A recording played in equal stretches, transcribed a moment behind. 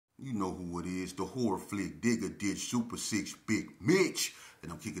You know who it is, the horror flick, Digger Ditch, Super 6, Big Mitch.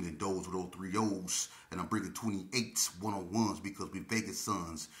 And I'm kicking in doors with those 3 O's. And I'm bringing 28s, 101s, because we Vegas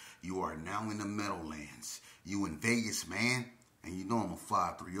sons, you are now in the Meadowlands. You in Vegas, man. And you know I'm a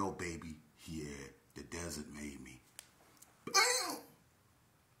 530, baby. Yeah, the desert made me. Bam!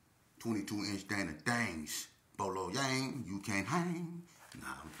 22-inch Dana Dangs. Bolo Yang, you can't hang. Nah,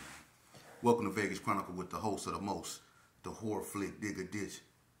 I'm kidding. Welcome to Vegas Chronicle with the host of the most, the horror flick, Digger Ditch,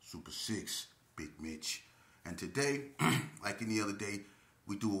 Super 6, Big Mitch. And today, like any other day,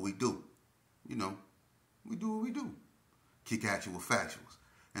 we do what we do. You know, we do what we do. Kick actual factuals.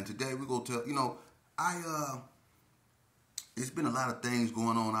 And today we're going to tell, you know, it's been a lot of things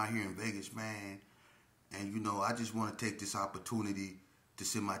going on out here in Vegas, man. And, you know, I just want to take this opportunity to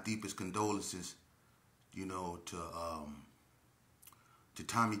send my deepest condolences, you know, to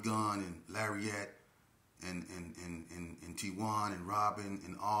Tommy Gunn and Lariat and T1 and Robin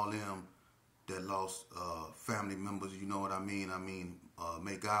and all them that lost family members, you know what I mean?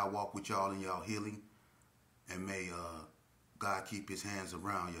 May God walk with y'all in y'all healing, and may God keep his hands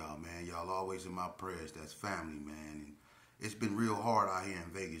around y'all, man. Y'all always in my prayers. That's family, man. And it's been real hard out here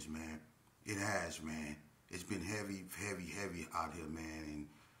in Vegas, man. It has, man. It's been heavy, heavy, heavy out here, man. And,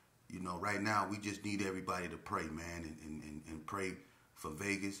 you know, right now we just need everybody to pray, man, and pray for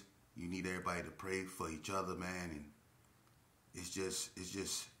Vegas. You need everybody to pray for each other, man. And it's just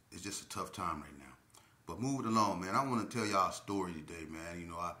a tough time right now. But moving along, man, I want to tell y'all a story today, man. You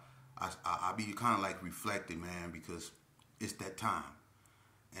know, I be kind of like reflecting, man, because it's that time.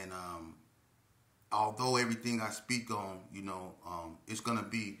 And although everything I speak on, you know, it's gonna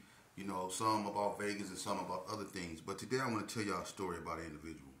be, you know, some about Vegas and some about other things. But today I want to tell y'all a story about an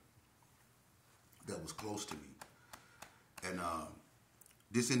individual that was close to me. And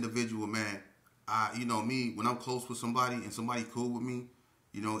this individual, man, you know me, when I'm close with somebody and somebody cool with me,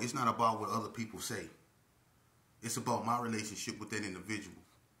 you know, it's not about what other people say. It's about my relationship with that individual.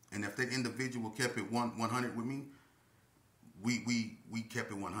 And if that individual kept it 100 with me, we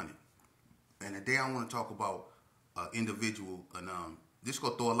kept it 100. And today I want to talk about an individual, and this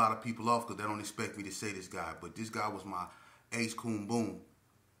gonna throw a lot of people off because they don't expect me to say this guy, but this guy was my ace coon boom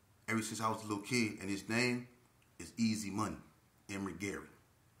ever since I was a little kid, and his name is Eazy Money, Emorry Gary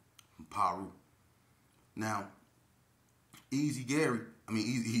from Peru. Now, Eazy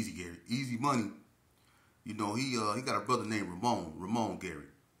Money, you know, he got a brother named Ramon Gary.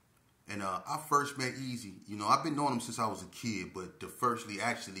 And I first met Eazy, you know, I've been knowing him since I was a kid, but to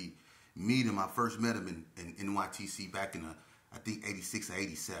actually meet him, I first met him in NYTC back in, I think, 86 or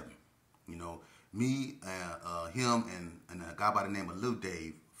 87. You know, me, him, and a guy by the name of Lil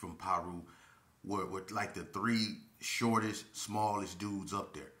Dave from Peru were like the 3 shortest, smallest dudes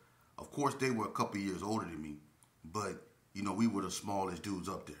up there. Of course, they were a couple years older than me, but, you know, we were the smallest dudes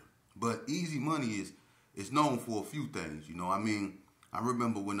up there. But Eazy Money is known for a few things, you know. I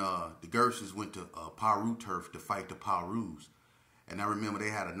remember when the Gersons went to Peru turf to fight the Perus. And I remember they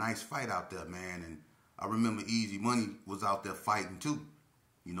had a nice fight out there, man. And I remember Eazy Money was out there fighting too.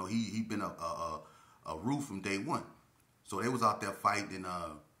 You know, he been a roof from day one. So they was out there fighting. And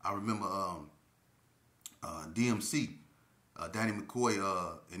I remember DMC, Danny McCoy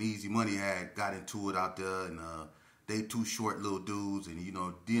and Eazy Money had got into it out there. And they 2 short little dudes. And, you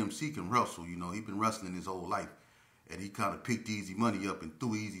know, DMC can wrestle. You know, he been wrestling his whole life. And he kind of picked Eazy Money up and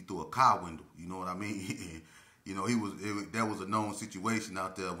threw Eazy through a car window. You know what I mean? You know, that was a known situation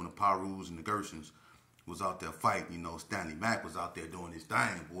out there when the Perus and the Gersons was out there fighting. You know, Stanley Mack was out there doing his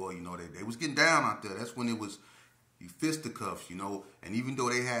thing, boy. You know, they was getting down out there. That's when it was fisticuffs, you know. And even though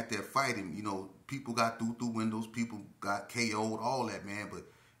they had their fighting, you know, people got through windows, people got KO'd, all that, man. But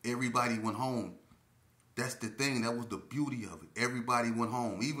everybody went home. That's the thing. That was the beauty of it. Everybody went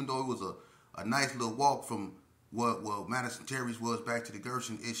home. Even though it was a nice little walk from what Madison Terry's was back to the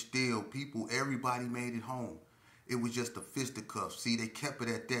Gerson, it's still everybody made it home. It was just the fisticuffs. See, they kept it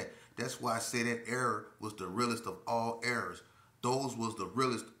at that. That's why I say that era was the realest of all eras. Those was the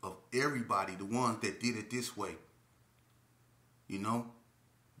realest of everybody, the ones that did it this way. You know?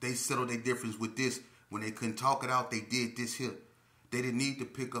 They settled their difference with this. When they couldn't talk it out, they did this here. They didn't need to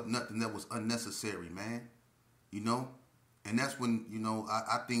pick up nothing that was unnecessary, man. You know? And that's when, you know,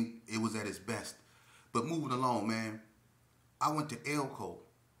 I think it was at its best. But moving along, man, I went to Elko,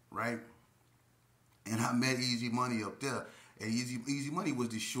 right? And I met Eazy Money up there. And Eazy Money was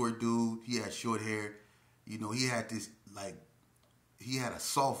this short dude. He had short hair. You know, he had this, like, he had a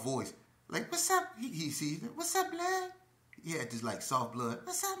soft voice. Like, what's up? He sees, what's up, blood? He had this, like, soft blood.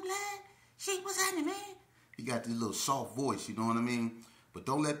 What's up, blood? Shit, what's happening, man? He got this little soft voice, you know what I mean? But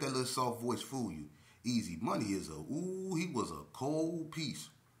don't let that little soft voice fool you. Eazy Money he was a cold piece.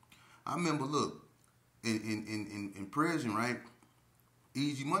 I remember, look, in prison, right?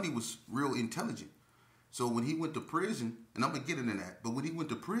 Easy Money was real intelligent. So when he went to prison, and I'm gonna get into that, but when he went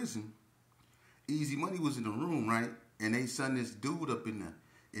to prison, Easy Money was in the room, right? And they sent this dude up in there.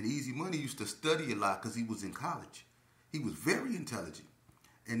 And Easy Money used to study a lot because he was in college. He was very intelligent.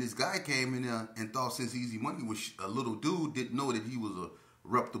 And this guy came in there and thought since Easy Money was a little dude, didn't know that he was a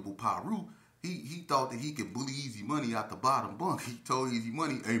reputable Paru. He thought that he could bully Easy Money out the bottom bunk. He told Easy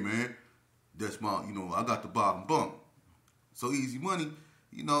Money, hey man, that's my, I got the bottom bunk. So Easy Money,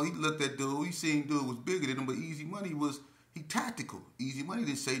 he looked at dude, he seen dude was bigger than him, but Easy Money he tactical. Easy Money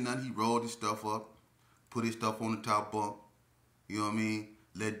didn't say nothing. He rolled his stuff up, put his stuff on the top bunk. You know what I mean?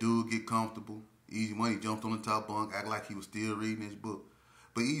 Let dude get comfortable. Easy Money jumped on the top bunk, act like he was still reading his book.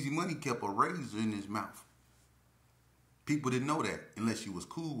 But Easy Money kept a razor in his mouth. People didn't know that unless you was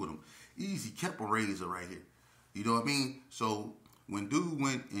cool with him. Eazy kept a razor right here. You know what I mean? So when dude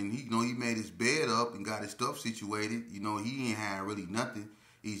went and he made his bed up and got his stuff situated, he ain't had really nothing.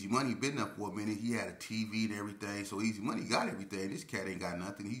 Easy Money been there for a minute. He had a TV and everything. So Easy Money got everything. This cat ain't got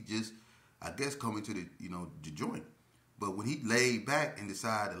nothing. He just, I guess, coming to the joint. But when he laid back and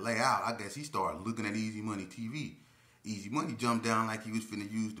decided to lay out, I guess he started looking at Easy Money TV. Easy Money jumped down like he was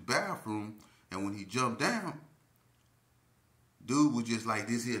finna use the bathroom. And when he jumped down, dude was just like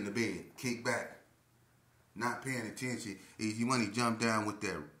this here in the bed, kicked back, not paying attention. Easy Money jumped down with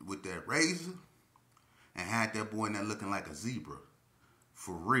that razor and had that boy in there looking like a zebra.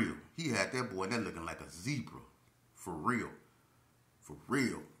 For real. He had that boy in there looking like a zebra. For real. For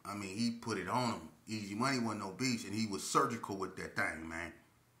real. I mean, he put it on him. Easy Money wasn't no beast, and he was surgical with that thing, man.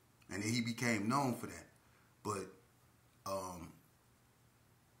 And then he became known for that. But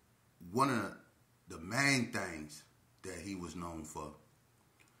one of the main things that he was known for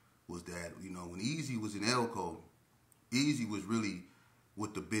was that, when Eazy was in Elko, Eazy was really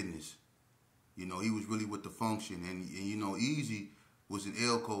with the business. He was really with the function. And Eazy was in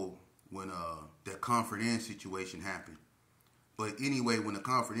Elko when that Comfort Inn situation happened. But anyway, when the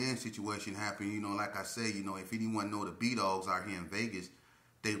Comfort Inn situation happened, like I say, if anyone know the B-Dogs out here in Vegas,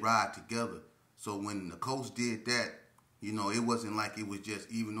 they ride together. So when the Coast did that, it wasn't like it was just,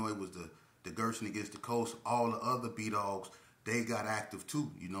 even though it was the Gerson against the Coast, all the other B-Dogs, they got active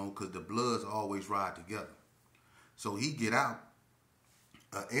too, because the Bloods always ride together. So he get out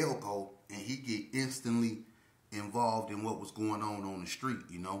Elko and he get instantly involved in what was going on the street,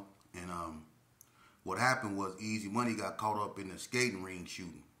 And what happened was Easy Money got caught up in the skating ring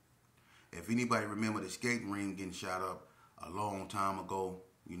shooting. If anybody remember the skating ring getting shot up a long time ago,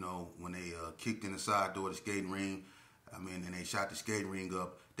 when they kicked in the side door of the skating ring, and they shot the skating ring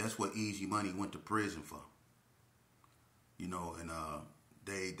up, that's what Easy Money went to prison for. And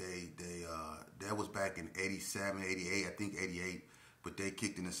that was back in 87, 88, I think 88, but they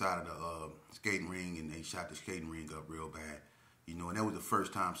kicked in the side of the skating ring and they shot the skating ring up real bad. And that was the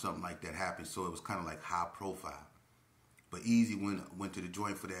first time something like that happened, so it was kind of like high profile. But Eazy went to the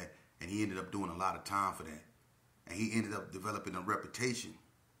joint for that, and he ended up doing a lot of time for that. And he ended up developing a reputation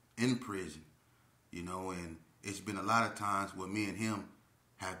in prison, and it's been a lot of times where me and him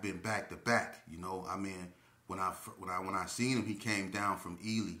have been back to back, when I seen him, he came down from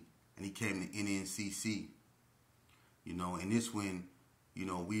Ely, and he came to NNCC, and this when,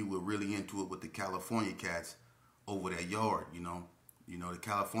 we were really into it with the California cats over that yard, the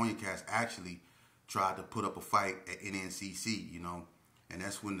California cats actually tried to put up a fight at NNCC, and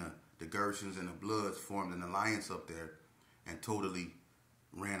that's when the Gersons and the Bloods formed an alliance up there and totally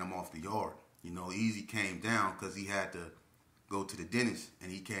ran them off the yard. Eazy came down because he had to go to the dentist,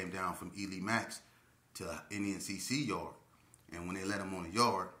 and he came down from Ely Max to NNCC yard, and when they let him on the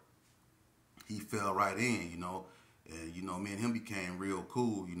yard, he fell right in, and me and him became real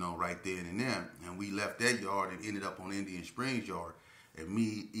cool, right then and there. And we left that yard and ended up on Indian Springs yard. And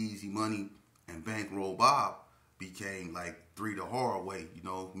me, Easy Money, and Bankroll Bob became like three the hard way.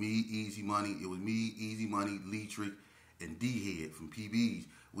 Me, Easy Money. It was me, Easy Money, Leetrick, and D-Head from PBs.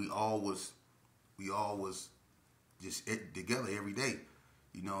 We all was just together every day,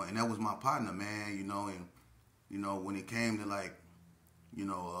 and that was my partner, man, and when it came to like,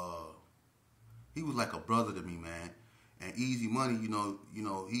 he was like a brother to me, man. And Easy Money,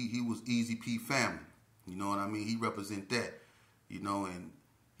 he was Easy P family. You know what I mean? He represent that, and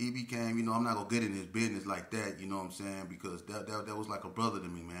he became, I'm not gonna get in his business like that, you know what I'm saying? Because that was like a brother to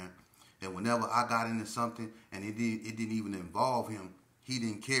me, man. And whenever I got into something and it didn't even involve him, he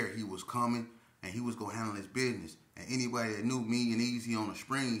didn't care. He was coming and he was gonna handle his business. And anybody that knew me and Easy on the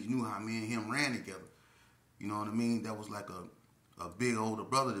Springs knew how me and him ran together. You know what I mean? That was like a big older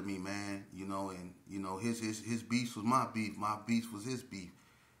brother to me, man. And his beef was my beef. My beef was his beef.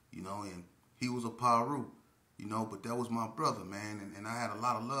 you know, and he was a Paru, you know, but that was my brother, man, and I had a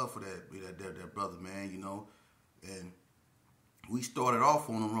lot of love for that brother, man, you know, and we started off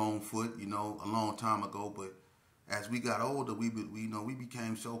on the wrong foot, you know, a long time ago, but as we got older, we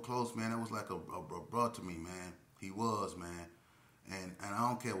became so close, man. It was like a brother to me, man. He was, man, and I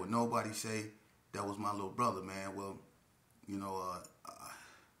don't care what nobody say. That was my little brother, man. Well, you know,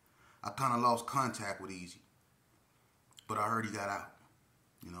 I kind of lost contact with Eazy, but I heard he got out,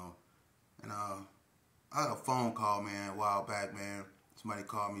 you know, and I got a phone call, man, a while back, man. Somebody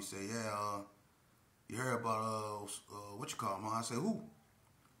called me and say, yeah, you heard about what you call him? I said, who?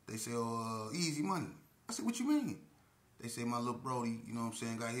 They say, Eazy Money. I said, what you mean? They say my little brody, you know what I'm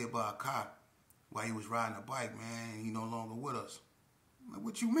saying, got hit by a car while he was riding a bike, man, and he no longer with us. I'm like,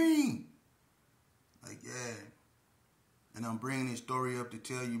 what you mean? Like, yeah. And I'm bringing this story up to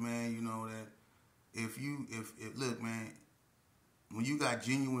tell you, man, you know, that if look, man, when you got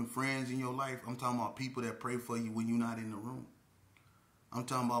genuine friends in your life, I'm talking about people that pray for you when you're not in the room. I'm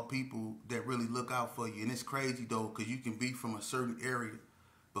talking about people that really look out for you. And it's crazy, though, because you can be from a certain area,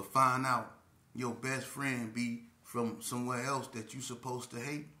 but find out your best friend be from somewhere else that you're supposed to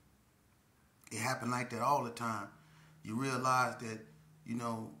hate. It happened like that all the time. You realize that, you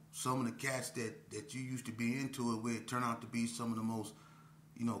know, some of the cats that you used to be into it with turn out to be some of the most,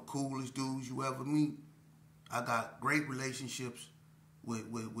 you know, coolest dudes you ever meet. I got great relationships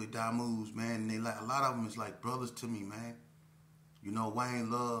with Damus, man, and they like a lot of them is like brothers to me, man. You know,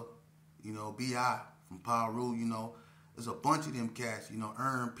 Wayne Love, you know, B.I. from Paru, you know. There's a bunch of them cats, you know,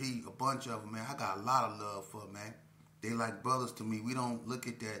 Ern P, a bunch of them, man. I got a lot of love for them, man. They like brothers to me. We don't look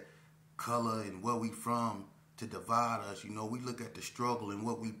at that color and where we from to divide us, you know. We look at the struggle and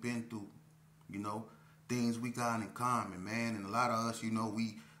what we've been through, you know, things we got in common, man. And a lot of us, you know,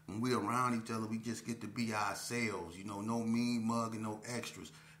 when we're around each other, we just get to be ourselves, you know, no mean mug and no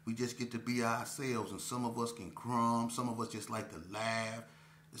extras. We just get to be ourselves, and some of us can crumb, some of us just like to laugh,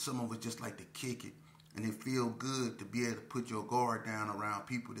 and some of us just like to kick it. And it feel good to be able to put your guard down around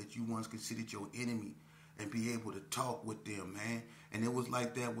people that you once considered your enemy and be able to talk with them, man. And it was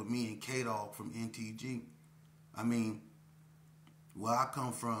like that with me and K-Dog from NTG. I mean, where I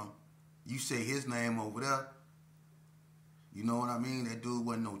come from, you say his name over there, you know what I mean? That dude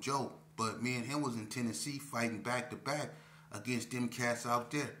wasn't no joke. But me and him was in Tennessee fighting back to back against them cats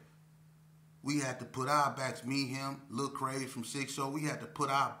out there. We had to put our backs, me, him, Lil Cries from 6-0, we had to put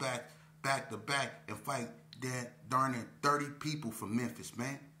our backs back to back and fight that darn near 30 people from Memphis,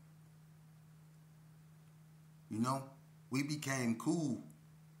 man. You know, we became cool,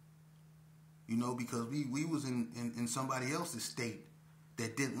 you know, because we was in somebody else's state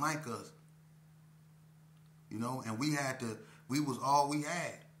that didn't like us, you know, and we was all we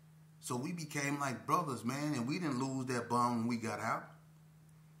had. So we became like brothers, man, and we didn't lose that bond when we got out.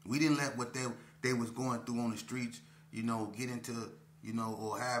 We didn't let what they was going through on the streets, you know, get into, you know,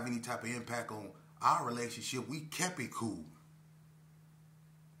 or have any type of impact on our relationship. We kept it cool.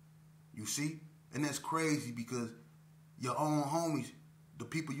 You see? And that's crazy because your own homies, the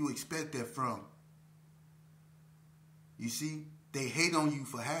people you expect that from, you see, they hate on you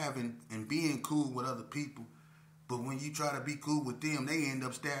for having and being cool with other people. But when you try to be cool with them, they end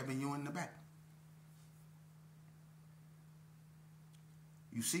up stabbing you in the back.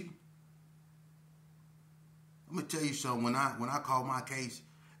 You see? I'm gonna tell you something. When I called my case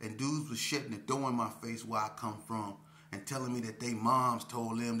and dudes was shutting the door in my face where I come from and telling me that they moms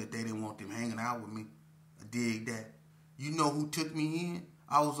told them that they didn't want them hanging out with me, I dig that. You know who took me in?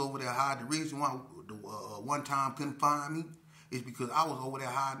 I was over there hiding. The reason why one time couldn't find me is because I was over there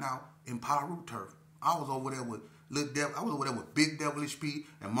hiding out in Paru turf. I was over there with I was over there with Big Devilish P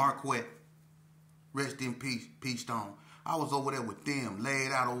and Marquette. Rest in peace, P Stone. I was over there with them,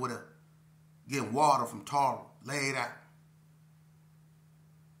 laid out over there, getting water from Tara, laid out.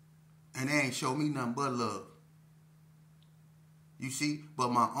 And they ain't show me nothing but love. You see?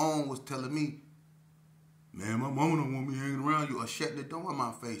 But my own was telling me, man, my mama don't want me hanging around you, or shutting the door in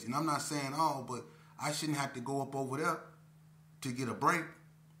my face. And I'm not saying all, but I shouldn't have to go up over there to get a break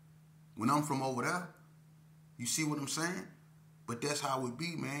when I'm from over there. You see what I'm saying? But that's how it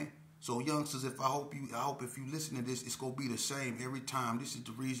be, man. So youngsters, I hope if you listen to this, it's gonna be the same every time. This is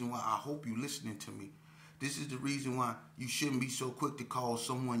the reason why I hope you listening to me. This is the reason why you shouldn't be so quick to call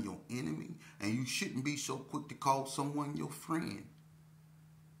someone your enemy, and you shouldn't be so quick to call someone your friend.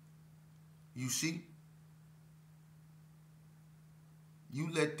 You see?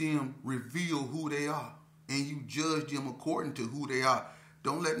 You let them reveal who they are, and you judge them according to who they are.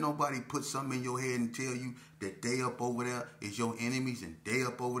 Don't let nobody put something in your head and tell you that they up over there is your enemies, and they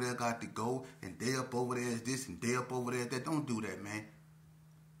up over there got to go, and they up over there is this, and they up over there is that. Don't do that, man.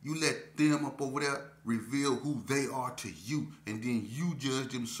 You let them up over there reveal who they are to you, and then you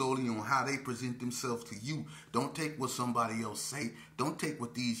judge them solely on how they present themselves to you. Don't take what somebody else say. Don't take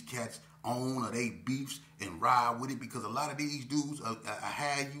what these cats own or they beefs and ride with it, because a lot of these dudes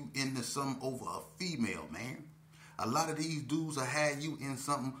have you into something over a female, man. A lot of these dudes will have you in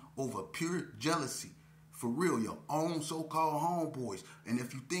something over pure jealousy. For real, your own so-called homeboys. And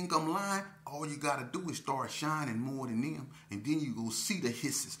if you think I'm lying, all you got to do is start shining more than them. And then you go see the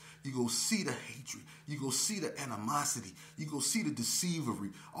hisses. You go see the hatred. You go see the animosity. You go see the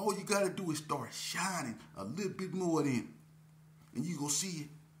deceivery. All you got to do is start shining a little bit more than them. And you go see it.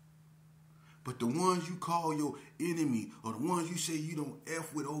 But the ones you call your enemy, or the ones you say you don't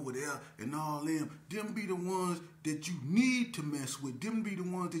F with over there and all them be the ones that you need to mess with. Them be the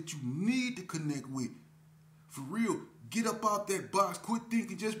ones that you need to connect with. For real, get up out that box. Quit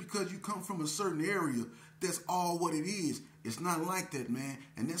thinking just because you come from a certain area, that's all what it is. It's not like that, man.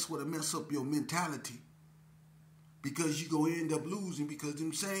 And that's what'll mess up your mentality. Because you gonna end up losing, because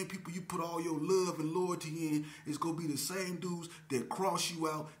them same people you put all your love and loyalty in is gonna be the same dudes that cross you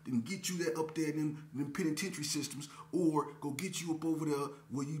out and get you that up there in them penitentiary systems, or go get you up over there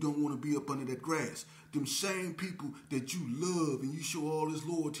where you don't want to be up under that grass. Them same people that you love and you show all this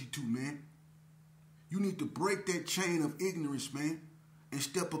loyalty to, man. You need to break that chain of ignorance, man, and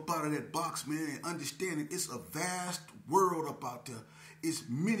step up out of that box, man, and understand it. It's a vast world up out there. It's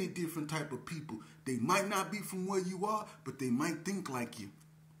many different type of people. They might not be from where you are, but they might think like you.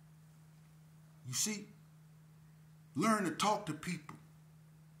 You see? Learn to talk to people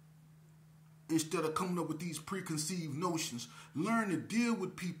instead of coming up with these preconceived notions. Learn to deal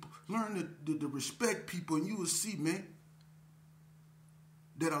with people. Learn to respect people, and you will see, man,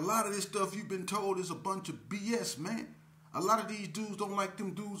 that a lot of this stuff you've been told is a bunch of BS, man. A lot of these dudes don't like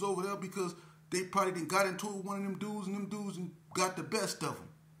them dudes over there because they probably done got into it with one of them dudes, and them dudes got the best of them.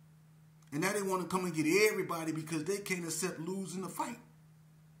 And now they want to come and get everybody because they can't accept losing the fight.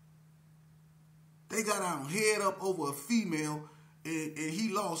 They got out head up over a female, and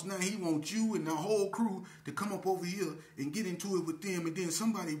he lost. Now he wants you and the whole crew to come up over here and get into it with them, and then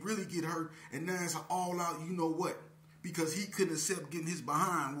somebody really get hurt, and now it's an all-out you know what, because he couldn't accept getting his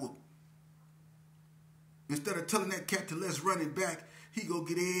behind whooped. Instead of telling that cat to let's run it back, he go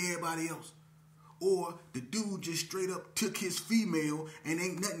get everybody else. Or the dude just straight up took his female and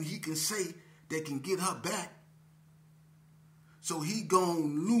ain't nothing he can say that can get her back. So he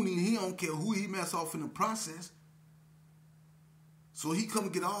gone loony, he don't care who he mess off in the process. So he come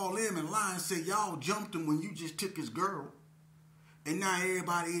get all them in line and say, y'all jumped him when you just took his girl. And now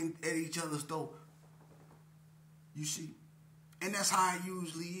everybody at each other's throat. You see? And that's how it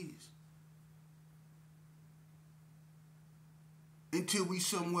usually is. Until we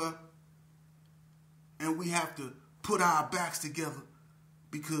somewhere and we have to put our backs together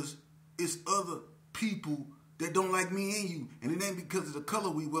because it's other people that don't like me and you. And it ain't because of the color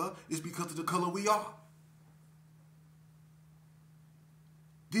we wear, it's because of the color we are.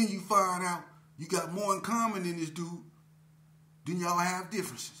 Then you find out you got more in common than this dude than y'all have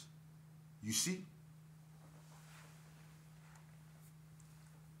differences. You see?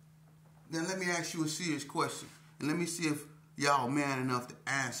 Now let me ask you a serious question. And let me see if y'all man enough to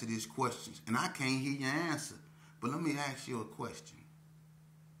answer these questions. And I can't hear your answer. But let me ask you a question.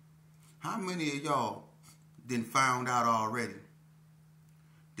 How many of y'all then found out already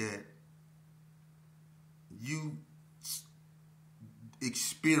that you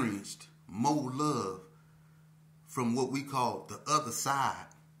experienced more love from what we call the other side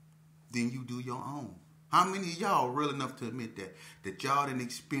than you do your own? How many of y'all real enough to admit that y'all done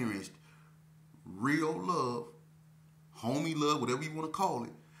experienced real love, homie love, whatever you want to call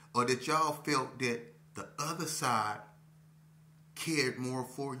it, or that y'all felt that the other side cared more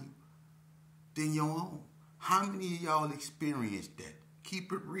for you than your own? How many of y'all experienced that?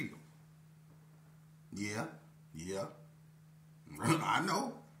 Keep it real. Yeah. I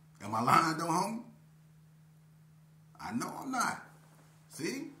know. Am I lying though, homie? I know I'm not.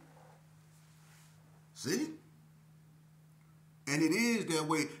 See? And it is that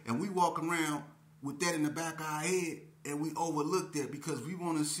way, and we walk around with that in the back of our head, and we overlook that because we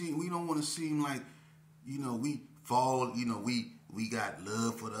don't want to seem like, we fall, we got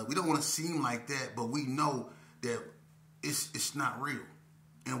love for the, we don't want to seem like that, but we know that it's not real.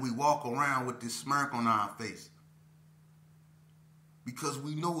 And we walk around with this smirk on our face because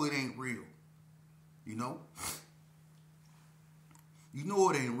we know it ain't real. You know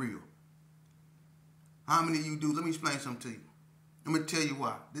it ain't real. How many of you do? Let me explain something to you. Let me tell you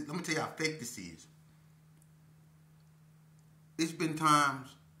why. Let me tell you how fake this is. It's been times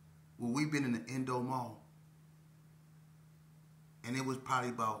where we've been in the Indo Mall and it was probably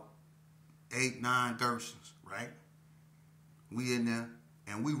about 8, 9 Gersons, right? We in there,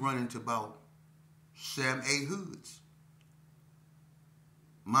 and we run into about 7, 8 hoods.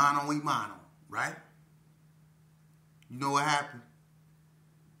 Mano, right? You know what happened?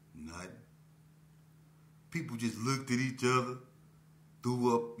 Nothing. People just looked at each other,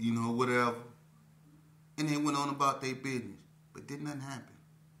 threw up, whatever, and they went on about their business. But did nothing happen.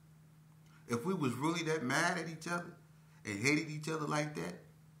 If we was really that mad at each other and hated each other like that,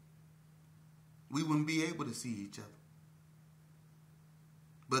 we wouldn't be able to see each other.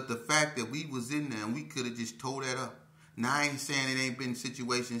 But the fact that we was in there and we could have just tore that up. Now, I ain't saying it ain't been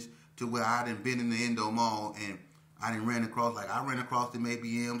situations to where I done been in the Indo Mall and I done ran across, like I ran across them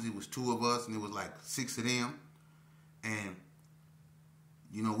ABMs. It was 2 of us and it was like 6 of them. And,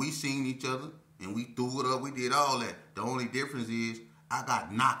 we seen each other and we threw it up. We did all that. The only difference is I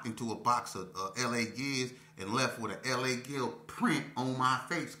got knocked into a box of LA Gears and left with an LA Gear print on my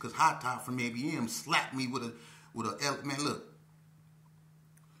face because Hot Top from ABM slapped me with a man, look.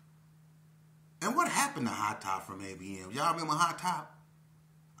 And what happened to Hot Top from ABM? Y'all remember Hot Top?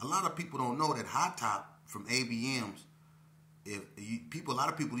 A lot of people don't know that Hot Top from ABMs, a lot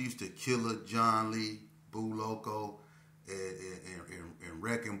of people used to Killer, John Lee, Boo Loco, and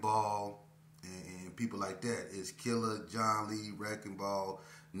Wrecking Ball, and people like that. It's Killer, John Lee, Wrecking Ball,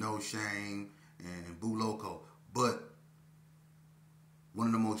 No Shame, and Boo Loco. But one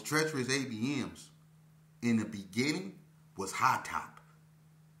of the most treacherous ABMs in the beginning was Hot Top.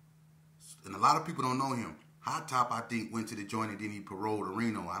 And a lot of people don't know him. Hot Top, I think, went to the joint and then he paroled to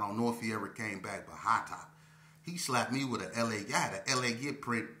Reno. I don't know if he ever came back, but Hot Top, he slapped me with I had an LA Gear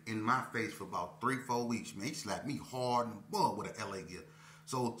print in my face for about 3-4 weeks, man. He slapped me hard in the butt with an LA Gear.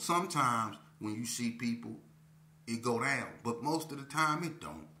 So sometimes when you see people, it go down. But most of the time, it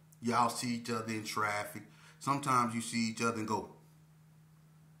don't. Y'all see each other in traffic. Sometimes you see each other and go,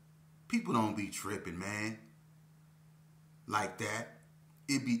 people don't be tripping, man. Like that.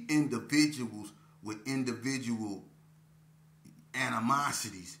 It be individuals with individual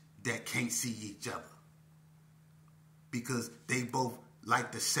animosities that can't see each other because they both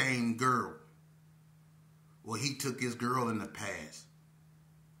like the same girl, or he took his girl in the past.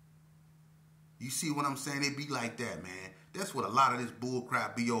 You see what I'm saying? It be like that, man. That's what a lot of this bull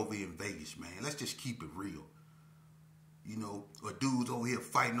crap be over in Vegas, man. Let's just keep it real. Or dudes over here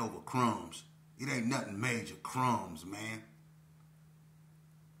fighting over crumbs. It ain't nothing major. Crumbs, man.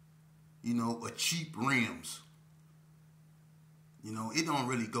 Or cheap rims. It don't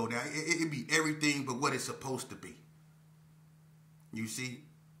really go down. It be everything but what it's supposed to be. You see?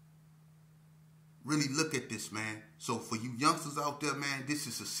 Really look at this, man. So for you youngsters out there, man, this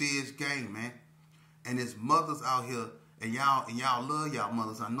is a serious game, man. And there's mothers out here, and y'all love y'all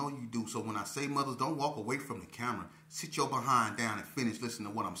mothers. I know you do. So when I say mothers, don't walk away from the camera. Sit your behind down and finish listening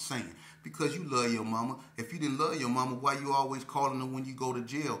to what I'm saying. Because you love your mama. If you didn't love your mama, why you always calling her when you go to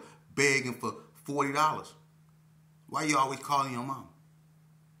jail? Begging for $40. Why you always calling your mom?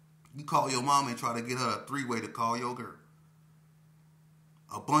 You call your mom and try to get her a 3-way to call your girl.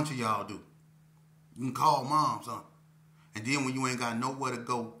 A bunch of y'all do. You can call moms, huh? And then when you ain't got nowhere to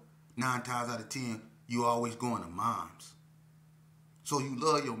go, 9 times out of 10, you always going to moms. So you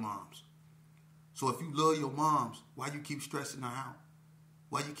love your moms. So if you love your moms, why you keep stressing her out?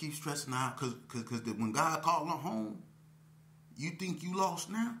 Why you keep stressing her out? Because when God called her home, you think you lost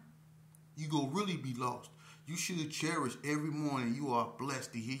now? You go really be lost. You should cherish every morning. You are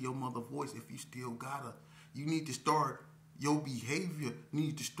blessed to hear your mother's voice if you still got her. You need to start, your behavior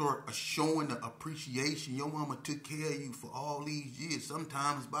need to start showing the appreciation. Your mama took care of you for all these years,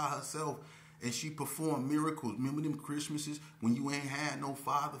 sometimes by herself, and she performed miracles. Remember them Christmases when you ain't had no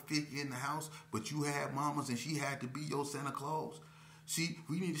father figure in the house, but you had mamas and she had to be your Santa Claus? See,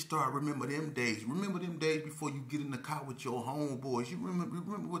 we need to start remember them days. Remember them days before you get in the car with your homeboys. You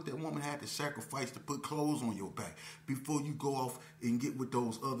remember what that woman had to sacrifice to put clothes on your back before you go off and get with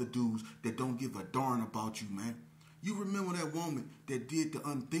those other dudes that don't give a darn about you, man. You remember that woman that did the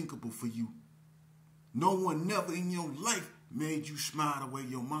unthinkable for you. No one never in your life made you smile the way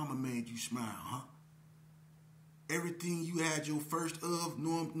your mama made you smile, huh? Everything you had your first of,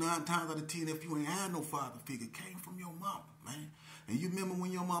 9 times out of 10, if you ain't had no father figure, came from your mama, man. And you remember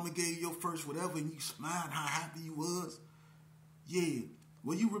when your mama gave you your first whatever and you smiled how happy you was? Yeah.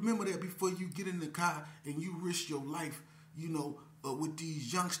 Well, you remember that before you get in the car and you risk your life, with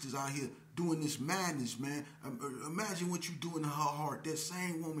these youngsters out here doing this madness, man. Imagine what you do in her heart. That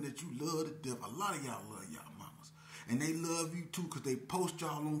same woman that you love to death. A lot of y'all love y'all mamas. And they love you too because they post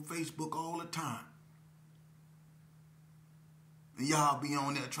y'all on Facebook all the time. And y'all be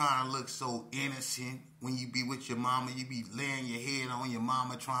on there trying to look so innocent, when you be with your mama, you be laying your head on your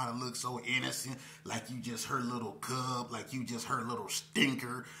mama trying to look so innocent, like you just her little cub, like you just her little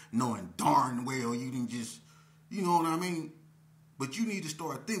stinker, knowing darn well you didn't just, you know what I mean? But you need to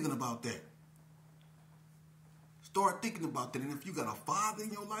start thinking about that. Start thinking about that. And if you got a father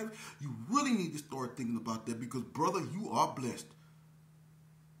in your life, you really need to start thinking about that because, brother, you are blessed.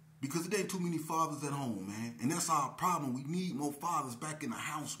 Because there ain't too many fathers at home, man. And that's our problem. We need more fathers back in the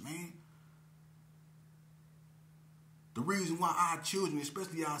house, man. The reason why our children,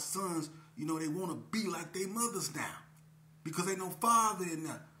 especially our sons, you know, they want to be like their mothers now. Because ain't no father in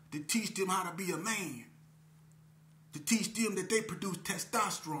there to teach them how to be a man. To teach them that they produce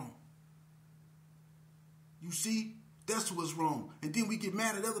testosterone. You see? That's what's wrong. And then we get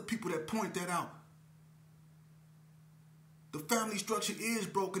mad at other people that point that out. The family structure is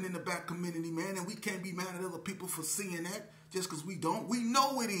broken in the black community, man, and we can't be mad at other people for seeing that just because we don't. We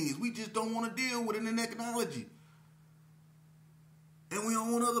know it is. We just don't want to deal with it and acknowledge it. And we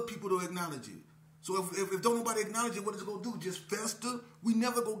don't want other people to acknowledge it. So if don't nobody acknowledge it, what is it going to do? Just fester? We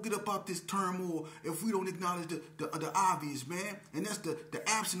never going to get up out this turmoil if we don't acknowledge the obvious, man. And that's the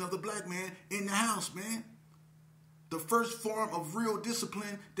absence of the black man in the house, man. The first form of real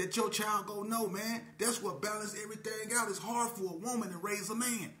discipline that your child go know, man. That's what balances everything out. It's hard for a woman to raise a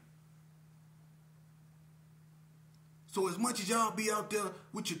man. So as much as y'all be out there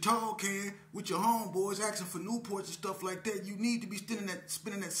with your tall can, with your homeboys asking for Newports and stuff like that, you need to be spending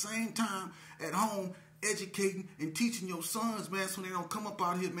that same time at home educating and teaching your sons, man, so they don't come up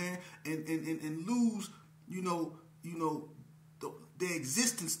out here, man, and lose, their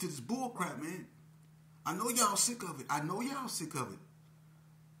existence to this bullcrap, man. I know y'all sick of it. I know y'all sick of it.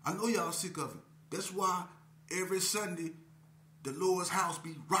 That's why every Sunday the Lord's house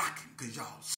be rocking, because y'all